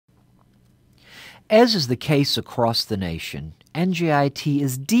As is the case across the nation, NJIT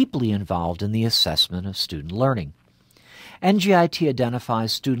is deeply involved in the assessment of student learning. NJIT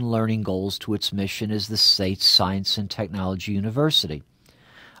identifies student learning goals to its mission as the state's science and technology university.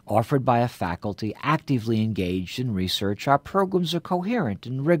 Offered by a faculty actively engaged in research, our programs are coherent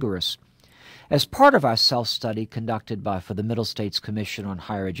and rigorous. As part of our self-study conducted for the Middle States Commission on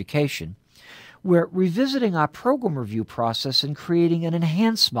Higher Education, we're revisiting our program review process and creating an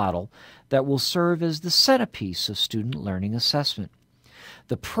enhanced model that will serve as the centerpiece of student learning assessment.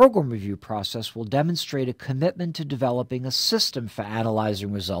 The program review process will demonstrate a commitment to developing a system for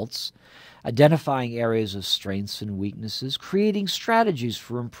analyzing results, identifying areas of strengths and weaknesses, creating strategies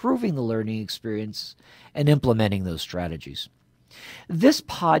for improving the learning experience, and implementing those strategies. This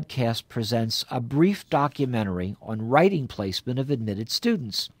podcast presents a brief documentary on writing placement of admitted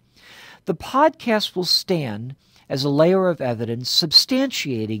students. The podcast will stand as a layer of evidence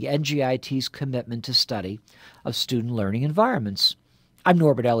substantiating NJIT's commitment to study of student learning environments. I'm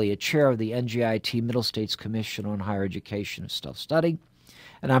Norbert Elliot, chair of the NJIT Middle States Commission on Higher Education Self-Study,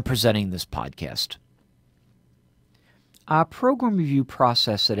 and I'm presenting this podcast. Our program review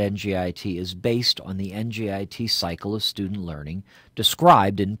process at NJIT is based on the NJIT cycle of student learning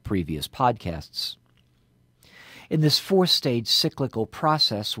described in previous podcasts. In this four-stage cyclical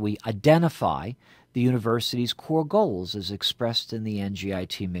process, we identify the university's core goals as expressed in the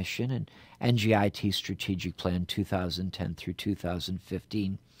NJIT mission and NJIT Strategic Plan 2010 through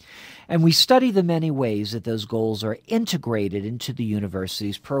 2015, and we study the many ways that those goals are integrated into the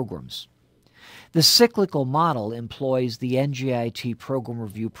university's programs. The cyclical model employs the NJIT program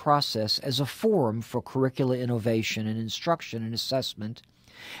review process as a forum for curricular innovation and instruction and assessment,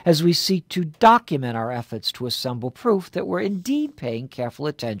 as we seek to document our efforts to assemble proof that we're indeed paying careful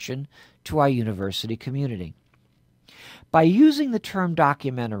attention to our university community. By using the term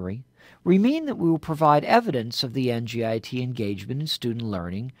documentary, we mean that we will provide evidence of the NJIT engagement in student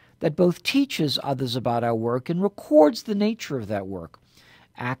learning that both teaches others about our work and records the nature of that work,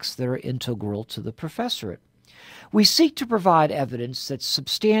 acts that are integral to the professorate. We seek to provide evidence that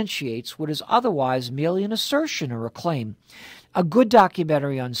substantiates what is otherwise merely an assertion or a claim. A good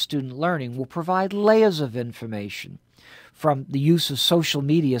documentary on student learning will provide layers of information, from the use of social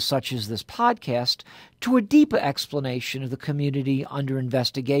media such as this podcast to a deeper explanation of the community under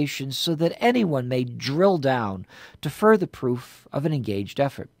investigation so that anyone may drill down to further proof of an engaged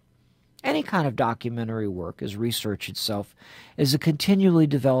effort. Any kind of documentary work, as research itself, is a continually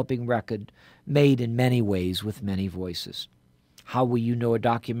developing record made in many ways with many voices. How will you know a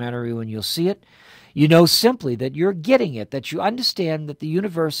documentary when you'll see it? You know simply that you're getting it, that you understand that the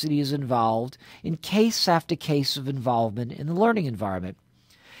university is involved in case after case of involvement in the learning environment.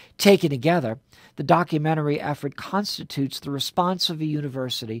 Taken together, the documentary effort constitutes the response of a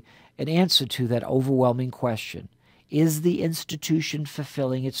university in answer to that overwhelming question: is the institution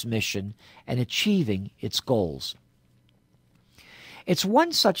fulfilling its mission and achieving its goals? It's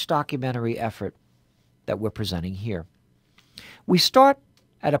one such documentary effort that we're presenting here. We start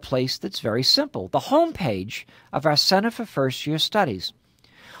at a place that's very simple, the homepage of our Center for First Year Studies.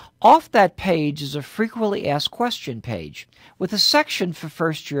 Off that page is a frequently asked question page with a section for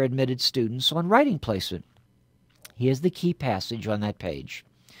first-year admitted students on writing placement. Here's the key passage on that page,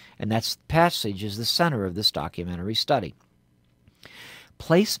 and that passage is the center of this documentary study.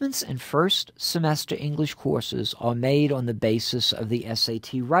 Placements in first semester English courses are made on the basis of the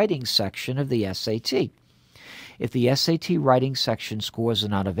SAT writing section of the SAT. If the SAT writing section scores are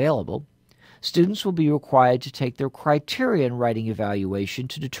not available, students will be required to take their Criterion writing evaluation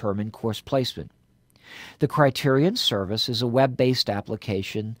to determine course placement. The Criterion service is a web-based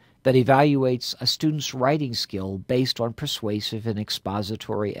application that evaluates a student's writing skill based on persuasive and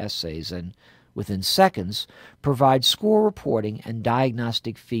expository essays and, within seconds, provides score reporting and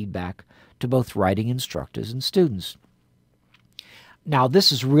diagnostic feedback to both writing instructors and students. Now,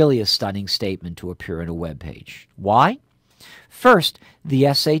 this is really a stunning statement to appear in a web page. Why? First,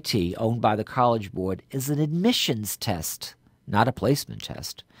 the SAT, owned by the College Board, is an admissions test, not a placement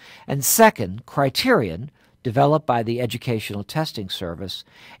test. And second, Criterion, developed by the Educational Testing Service,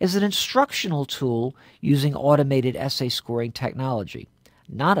 is an instructional tool using automated essay scoring technology,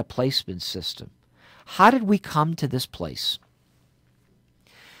 not a placement system. How did we come to this place?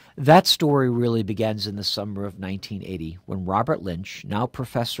 That story really begins in the summer of 1980 when Robert Lynch, now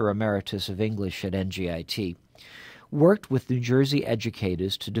Professor Emeritus of English at NJIT, worked with New Jersey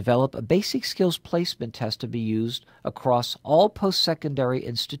educators to develop a basic skills placement test to be used across all post-secondary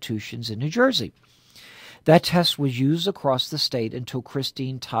institutions in New Jersey. That test was used across the state until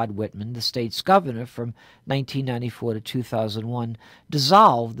Christine Todd Whitman, the state's governor from 1994 to 2001,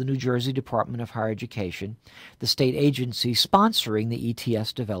 dissolved the New Jersey Department of Higher Education, the state agency sponsoring the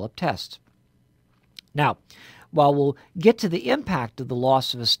ETS-developed test. Now, while we'll get to the impact of the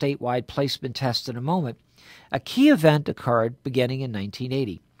loss of a statewide placement test in a moment, a key event occurred beginning in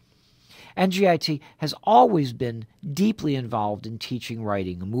 1980. NJIT has always been deeply involved in teaching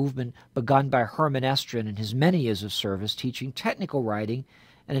writing, a movement begun by Herman Estrin in his many years of service teaching technical writing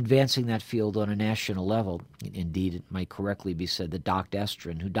and advancing that field on a national level. Indeed, it might correctly be said that Dr.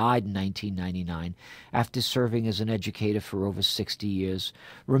 Estrin, who died in 1999 after serving as an educator for over 60 years,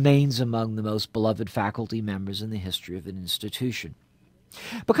 remains among the most beloved faculty members in the history of an institution.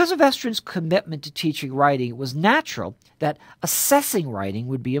 Because of Estrin's commitment to teaching writing, it was natural that assessing writing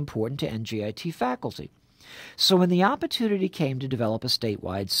would be important to NJIT faculty. So when the opportunity came to develop a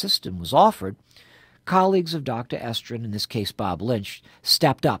statewide system was offered, colleagues of Dr. Estrin, in this case Bob Lynch,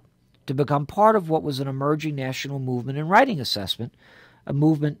 stepped up to become part of what was an emerging national movement in writing assessment, a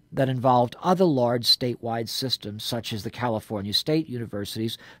movement that involved other large statewide systems such as the California State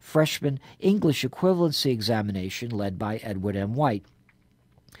University's freshman English equivalency examination led by Edward M. White.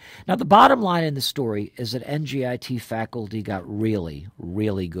 Now, the bottom line in the story is that NJIT faculty got really,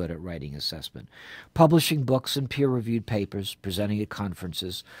 really good at writing assessment, publishing books and peer-reviewed papers, presenting at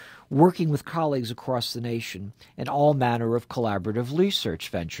conferences, working with colleagues across the nation, and all manner of collaborative research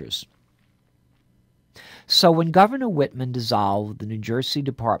ventures. So when Governor Whitman dissolved the New Jersey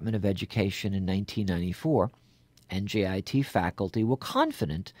Department of Education in 1994, NJIT faculty were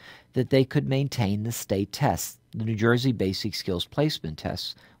confident that they could maintain the state tests, the New Jersey Basic Skills Placement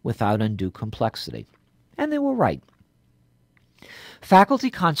tests, without undue complexity. And they were right.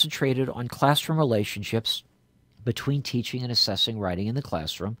 Faculty concentrated on classroom relationships between teaching and assessing writing in the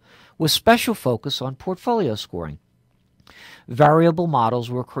classroom, with special focus on portfolio scoring. Variable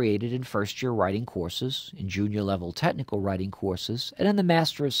models were created in first-year writing courses, in junior-level technical writing courses, and in the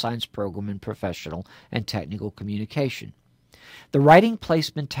Master of Science program in professional and technical communication. The writing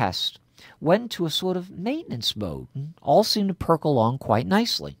placement test went into a sort of maintenance mode, and all seemed to perk along quite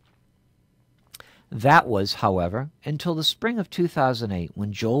nicely. That was, however, until the spring of 2008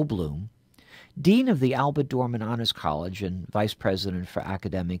 when Joel Bloom, Dean of the Albert Dorman Honors College and Vice President for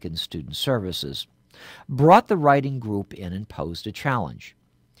Academic and Student Services, brought the writing group in and posed a challenge.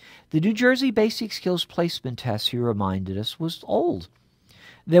 The New Jersey Basic Skills Placement test, he reminded us, was old.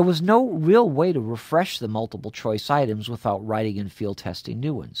 There was no real way to refresh the multiple choice items without writing and field testing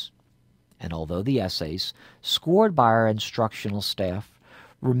new ones. And although the essays scored by our instructional staff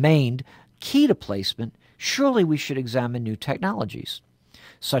remained key to placement, surely we should examine new technologies,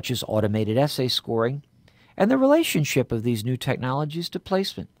 such as automated essay scoring and the relationship of these new technologies to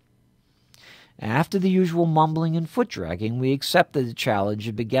placement. After the usual mumbling and foot-dragging, we accepted the challenge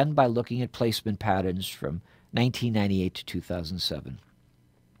and began by looking at placement patterns from 1998 to 2007.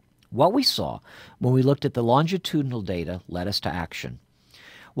 What we saw when we looked at the longitudinal data led us to action.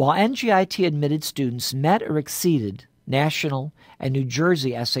 While NJIT admitted students met or exceeded national and New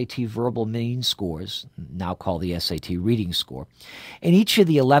Jersey SAT verbal mean scores, now called the SAT reading score, in each of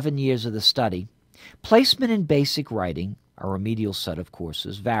the 11 years of the study, placement in basic writing, a remedial set of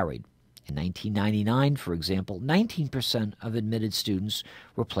courses, varied. In 1999, for example, 19% of admitted students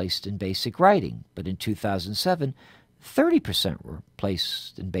were placed in basic writing, but in 2007, 30% were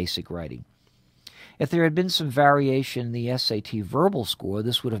placed in basic writing. If there had been some variation in the SAT verbal score,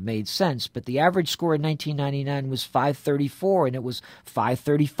 this would have made sense, but the average score in 1999 was 534, and it was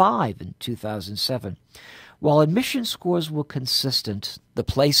 535 in 2007. While admission scores were consistent, the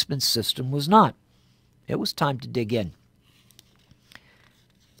placement system was not. It was time to dig in.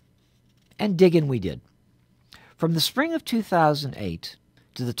 And dig in we did. From the spring of 2008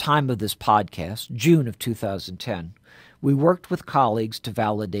 to the time of this podcast, June of 2010, we worked with colleagues to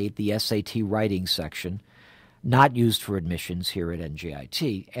validate the SAT writing section, not used for admissions here at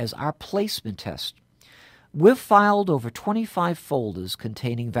NJIT, as our placement test. We've filed over 25 folders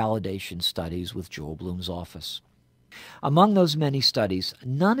containing validation studies with Joel Bloom's office. Among those many studies,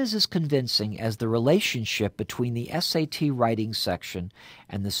 none is as convincing as the relationship between the SAT writing section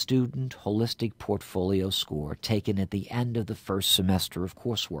and the student holistic portfolio score taken at the end of the first semester of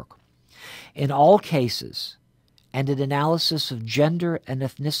coursework. In all cases, and an analysis of gender and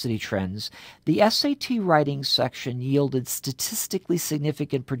ethnicity trends, the SAT writing section yielded statistically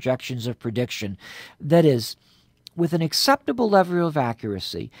significant projections of prediction. That is, with an acceptable level of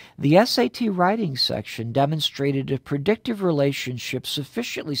accuracy, the SAT writing section demonstrated a predictive relationship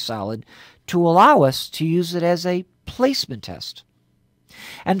sufficiently solid to allow us to use it as a placement test.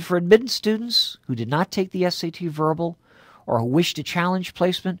 And for admitted students who did not take the SAT verbal or who wish to challenge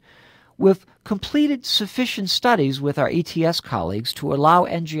placement, we've completed sufficient studies with our ETS colleagues to allow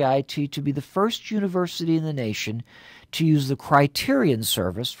NJIT to be the first university in the nation to use the Criterion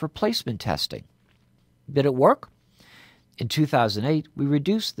service for placement testing. Did it work? In 2008, we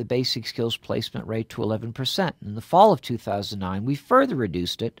reduced the basic skills placement rate to 11%. In the fall of 2009, we further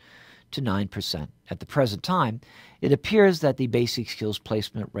reduced it to 9%. At the present time, it appears that the basic skills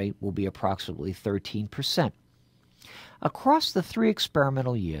placement rate will be approximately 13%. Across the 3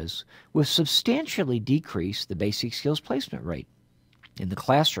 experimental years, we've substantially decreased the basic skills placement rate. In the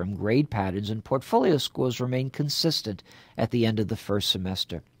classroom, grade patterns and portfolio scores remain consistent at the end of the first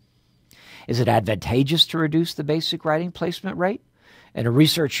semester. Is it advantageous to reduce the basic writing placement rate? In a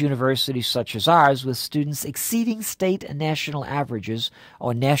research university such as ours, with students exceeding state and national averages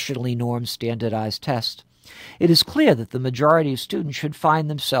on nationally normed standardized tests, it is clear that the majority of students should find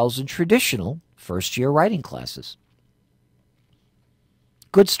themselves in traditional first-year writing classes.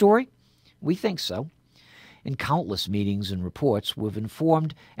 Good story? We think so. In countless meetings and reports, we've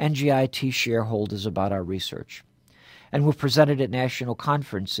informed NJIT shareholders about our research, and we've presented at national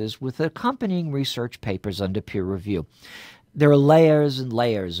conferences with accompanying research papers under peer review. There are layers and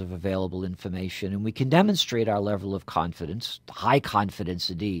layers of available information, and we can demonstrate our level of confidence, high confidence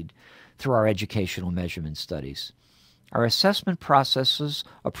indeed, through our educational measurement studies. Our assessment processes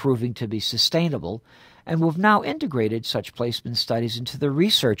are proving to be sustainable, and we've now integrated such placement studies into the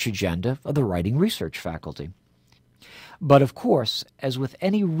research agenda of the writing research faculty. But of course, as with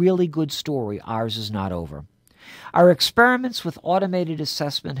any really good story, ours is not over. Our experiments with automated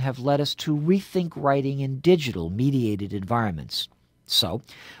assessment have led us to rethink writing in digital mediated environments. So,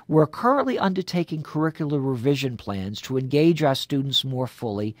 we're currently undertaking curricular revision plans to engage our students more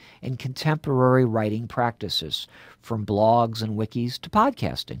fully in contemporary writing practices, from blogs and wikis to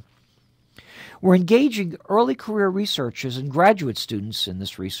podcasting. We're engaging early career researchers and graduate students in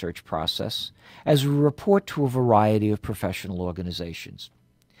this research process as we report to a variety of professional organizations.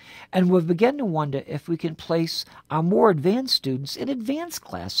 And we've begun to wonder if we can place our more advanced students in advanced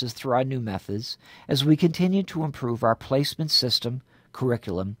classes through our new methods as we continue to improve our placement system,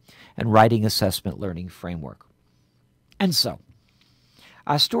 curriculum, and writing assessment learning framework. And so,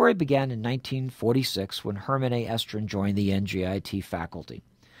 our story began in 1946 when Herman A. Estrin joined the NJIT faculty.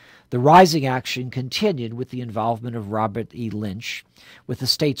 The rising action continued with the involvement of Robert E. Lynch with the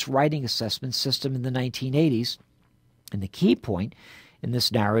state's writing assessment system in the 1980s, and the key point in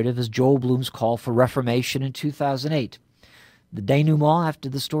this narrative is Joel Bloom's call for reformation in 2008. The denouement after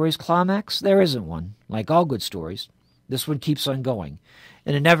the story's climax? There isn't one. Like all good stories, this one keeps on going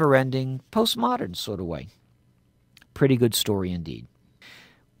in a never-ending, postmodern sort of way. Pretty good story indeed.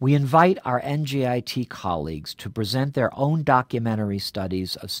 We invite our NJIT colleagues to present their own documentary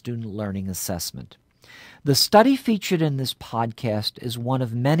studies of student learning assessment. The study featured in this podcast is one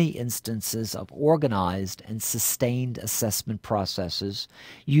of many instances of organized and sustained assessment processes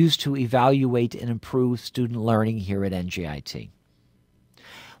used to evaluate and improve student learning here at NJIT.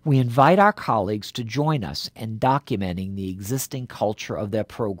 We invite our colleagues to join us in documenting the existing culture of their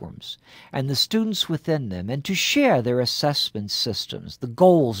programs and the students within them, and to share their assessment systems, the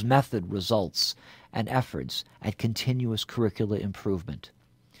goals, method, results, and efforts at continuous curricular improvement.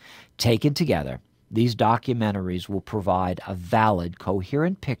 Taken together, these documentaries will provide a valid,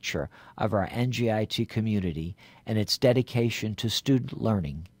 coherent picture of our NJIT community and its dedication to student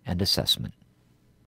learning and assessment.